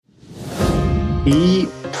The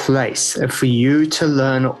place for you to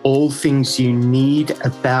learn all things you need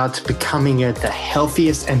about becoming the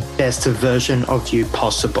healthiest and best version of you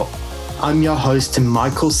possible. I'm your host,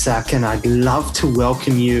 Michael Sack, and I'd love to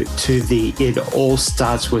welcome you to the It All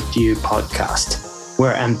Starts With You podcast,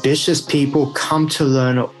 where ambitious people come to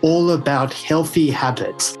learn all about healthy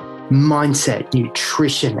habits, mindset,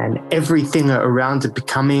 nutrition, and everything around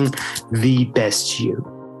becoming the best you.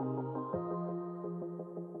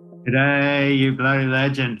 G'day, you bloody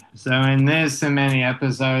legend. So in this and many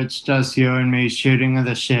episodes, just you and me shooting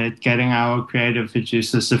the shit, getting our creative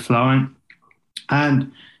juices flowing,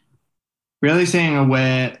 and really seeing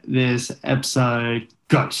where this episode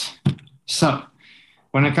goes. So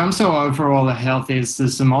when it comes to overall health, there's a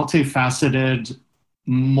multifaceted,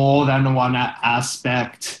 more than one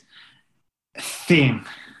aspect thing.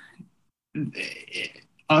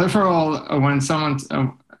 Overall, when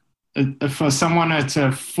for someone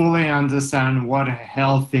to fully understand what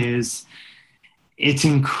health is, it's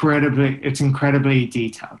incredibly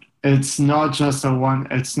detailed. It's not just a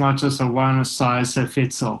one size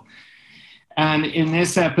fits all. And in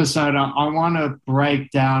this episode, I want to break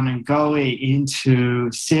down and go into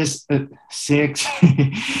six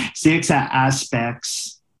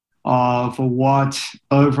aspects of what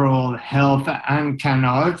overall health, and can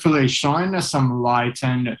hopefully shine some light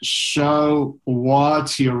and show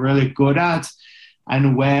what you're really good at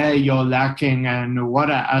and where you're lacking and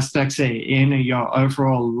what are aspects in your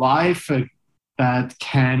overall life that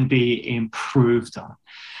can be improved on.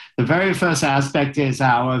 The very first aspect is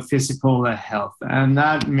our physical health, and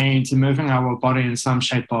that means moving our body in some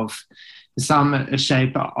shape of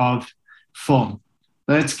form.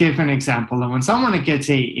 Let's give an example. When someone gets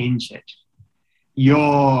injured,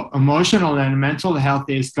 your emotional and mental health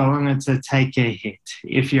is going to take a hit.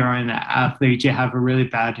 If you're an athlete, you have a really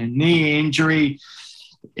bad knee injury,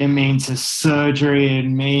 it means surgery, it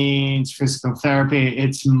means physical therapy,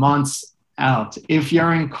 it's months out. If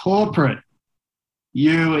you're in corporate,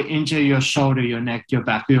 you injure your shoulder, your neck, your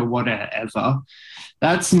back, or whatever,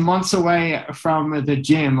 that's months away from the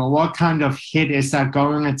gym. What kind of hit is that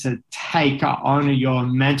going to take on your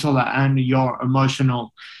mental and your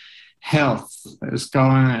emotional health? It's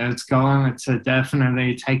going to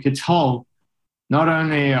definitely take a toll, not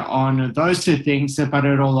only on those two things, but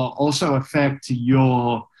it'll also affect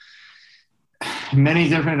your many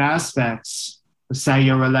different aspects. Say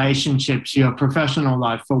your relationships, your professional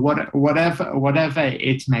life, or whatever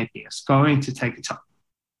it may be. It's going to take a toll.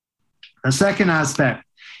 The second aspect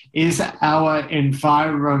is our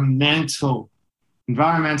environmental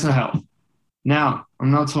health. Now,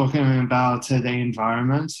 I'm not talking about the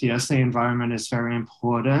environment. Yes, the environment is very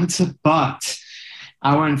important, but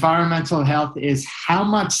our environmental health is how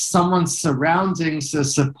much someone's surroundings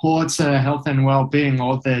supports health and well-being,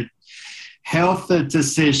 or the health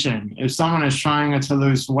decision. If someone is trying to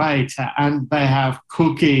lose weight and they have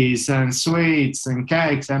cookies and sweets and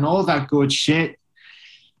cakes and all that good shit,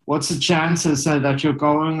 what's the chances that you're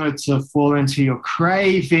going to fall into your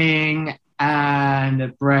craving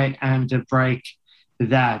and break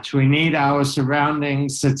that? We need our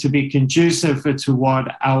surroundings to be conducive to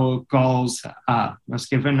what our goals are. Let's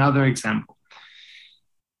give another example.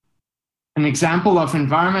 An example of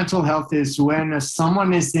environmental health is when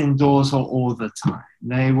someone is indoors all the time.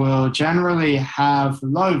 They will generally have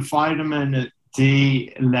low vitamin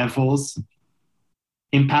D levels,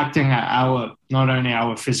 impacting not only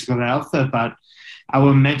our physical health, but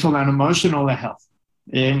our mental and emotional health.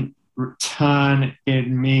 In return, it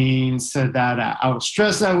means that our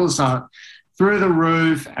stress levels are through the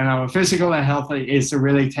roof and our physical health is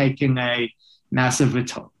really taking a massive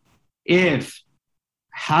toll.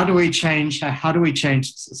 How do we change?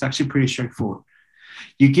 It's actually pretty straightforward.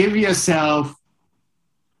 You give yourself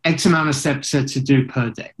X amount of steps to do per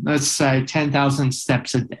day. Let's say 10,000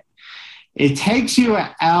 steps a day. It takes you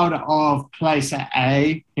out of place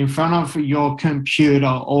A in front of your computer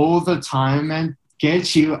all the time and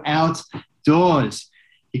gets you outdoors.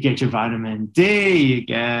 You get your vitamin D, you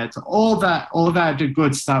get all that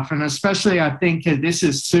good stuff. And especially I think this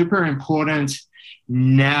is super important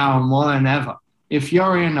now more than ever. If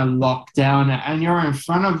you're in a lockdown and you're in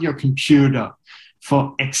front of your computer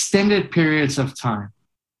for extended periods of time,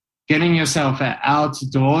 getting yourself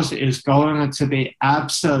outdoors is going to be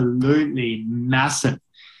absolutely massive.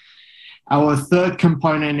 Our third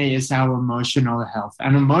component is our emotional health.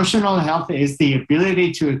 And emotional health is the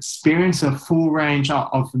ability to experience a full range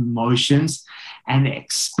of emotions and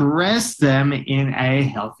express them in a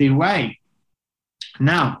healthy way.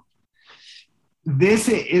 Now, this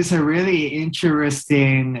is a really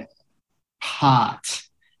interesting part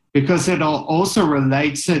because it also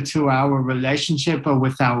relates to our relationship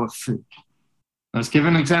with our food. Let's give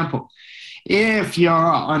an example. If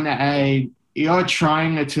you're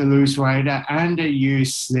trying to lose weight and you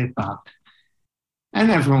slip up,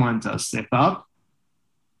 and everyone does slip up,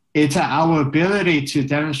 it's our ability to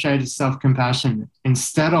demonstrate self-compassion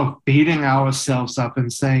instead of beating ourselves up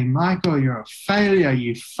and saying, Michael, you're a failure,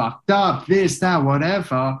 you fucked up, this, that,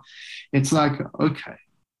 whatever. It's like, okay,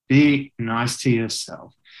 be nice to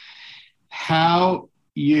yourself. How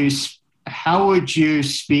would you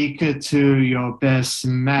speak to your best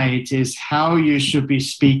mate is how you should be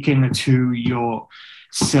speaking to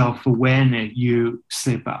yourself when you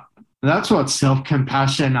slip up. That's what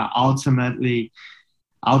self-compassion ultimately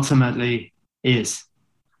is.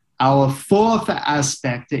 Our fourth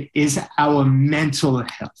aspect is our mental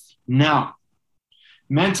health. Now,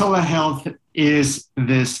 mental health is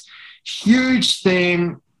this huge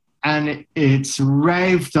thing, and it's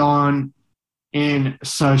raved on in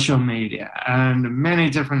social media and many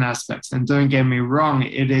different aspects. And don't get me wrong,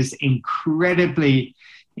 it is incredibly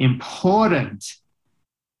important,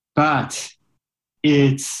 but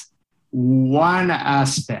it's one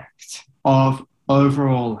aspect of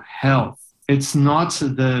overall health. It's not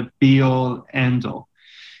the be-all, end-all.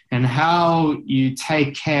 And how you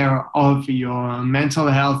take care of your mental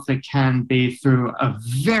health can be through a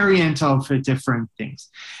variant of different things.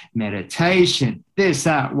 Meditation, this,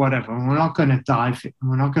 that, whatever. We're not going to dive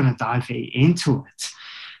into it.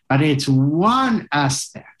 But it's one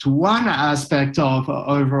aspect of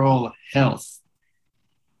overall health.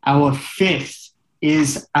 Our fifth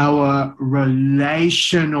is our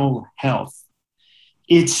relational health.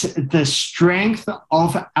 It's the strength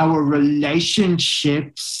of our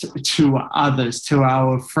relationships to others, to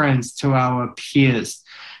our friends, to our peers,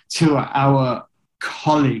 to our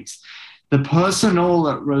colleagues. The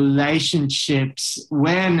personal relationships,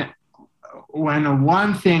 when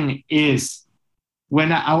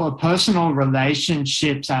our personal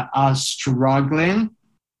relationships are struggling,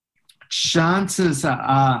 chances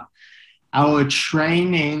are our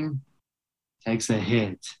training takes a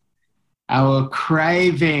hit. Our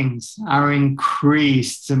cravings are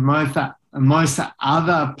increased. Most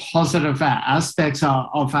other positive aspects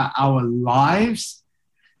of our lives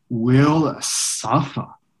will suffer.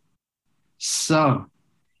 So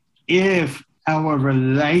if our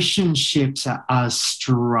relationships are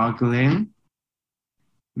struggling,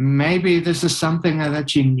 maybe this is something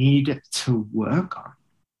that you need to work on.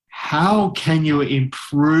 How can you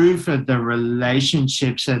improve the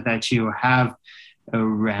relationships that you have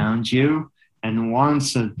around you? And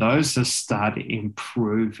once those start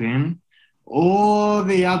improving, all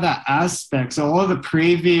the other aspects, all the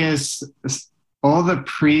previous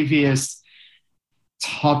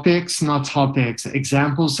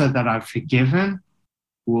examples that I've given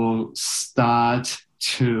will start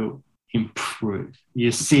to improve.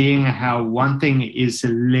 You're seeing how one thing is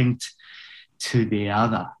linked to the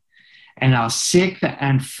other. And our sixth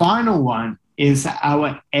and final one is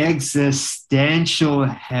our existential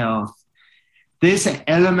health. This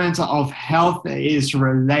element of health is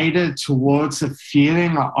related towards a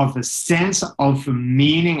feeling of a sense of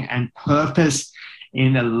meaning and purpose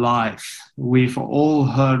in a life. We've all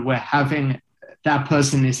heard that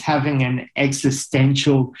person is having an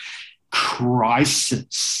existential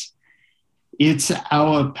crisis. It's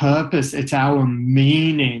our purpose, it's our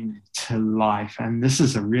meaning to life. And this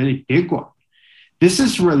is a really big one. This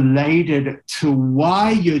is related to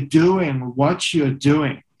why you're doing what you're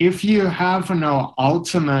doing. If you have no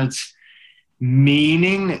ultimate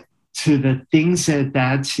meaning to the things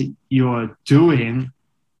that you're doing,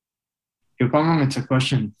 you're going to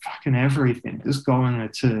question fucking everything.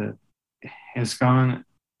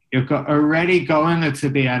 You're already going to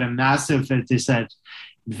be at a massive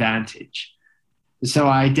disadvantage. So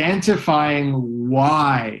identifying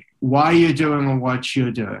why you're doing what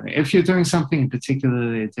you're doing. If you're doing something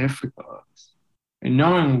particularly difficult, and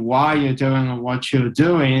knowing why you're doing what you're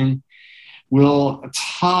doing will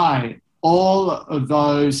tie all of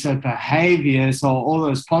those behaviors or all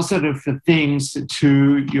those positive things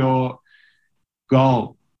to your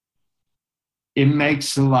goal. It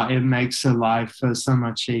makes life so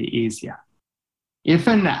much easier. If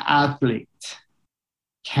an athlete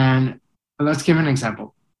let's give an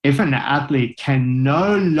example. If an athlete can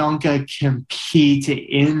no longer compete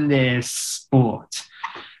in their sport,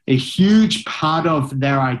 a huge part of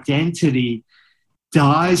their identity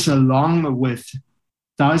dies along with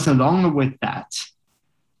that.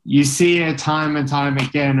 You see it time and time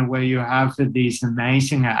again where you have these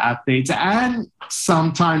amazing athletes, and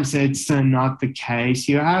sometimes it's not the case.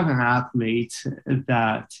 You have an athlete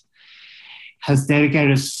that has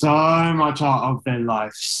dedicated so much of their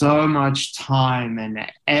life, so much time and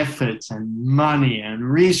effort and money and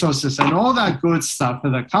resources and all that good stuff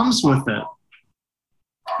that comes with it,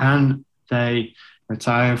 and they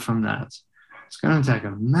retire from that, it's going to take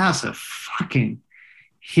a massive fucking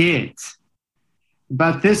hit.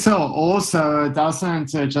 But this also doesn't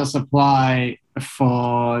just apply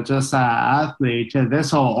for just an athlete.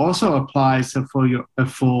 This also applies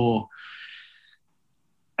for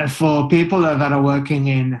people that are working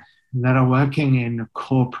in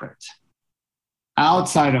corporate,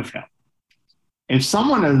 outside of health. If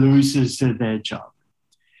someone loses their job,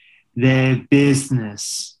 their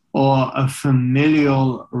business, or a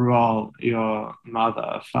familial role, your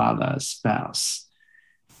mother, father, spouse,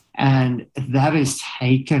 and that is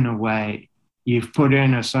taken away, you've put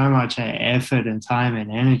in so much effort and time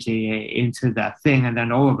and energy into that thing, and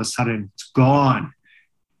then all of a sudden it's gone.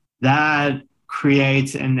 That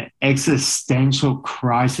creates an existential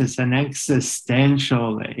crisis, an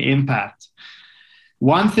existential impact.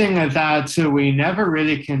 One thing that we never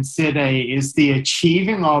really consider is the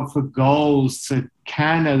achieving of goals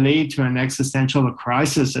can lead to an existential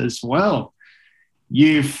crisis as well.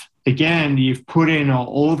 You've put in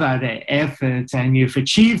all that effort and you've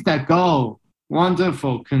achieved that goal.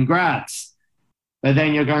 Wonderful, congrats. But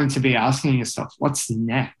then you're going to be asking yourself, what's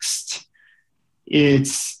next?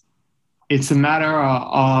 It's a matter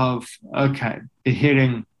of, okay,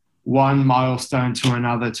 hitting one milestone to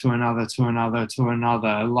another, to another, to another, to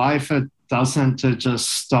another. Life doesn't just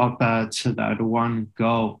stop at that one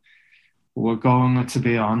goal. We're going to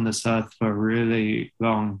be on this earth for a really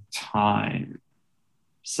long time.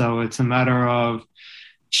 So it's a matter of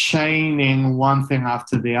chaining one thing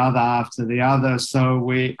after the other, so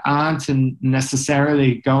we aren't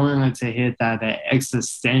necessarily going to hit that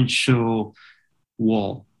existential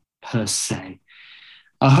wall per se.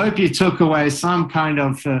 I hope you took away some kind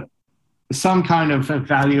of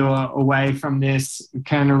value away from this. You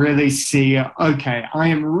can really see, okay, I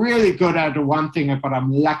am really good at one thing, but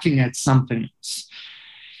I'm lacking at something else.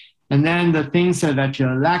 And then the things that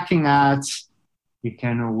you're lacking at, you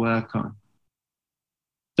can work on.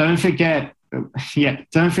 Don't forget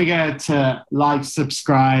to like,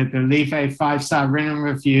 subscribe, and leave a 5-star written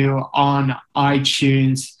review on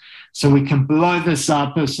iTunes so we can blow this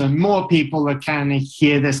up so more people can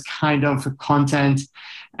hear this kind of content.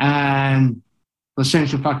 And let's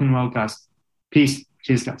change the fucking world, guys. Peace.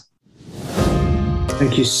 Cheers, guys.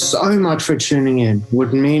 Thank you so much for tuning in. It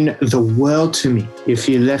would mean the world to me if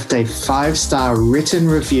you left a 5-star written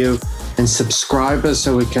review and subscribe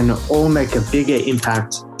so we can all make a bigger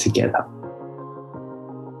impact together.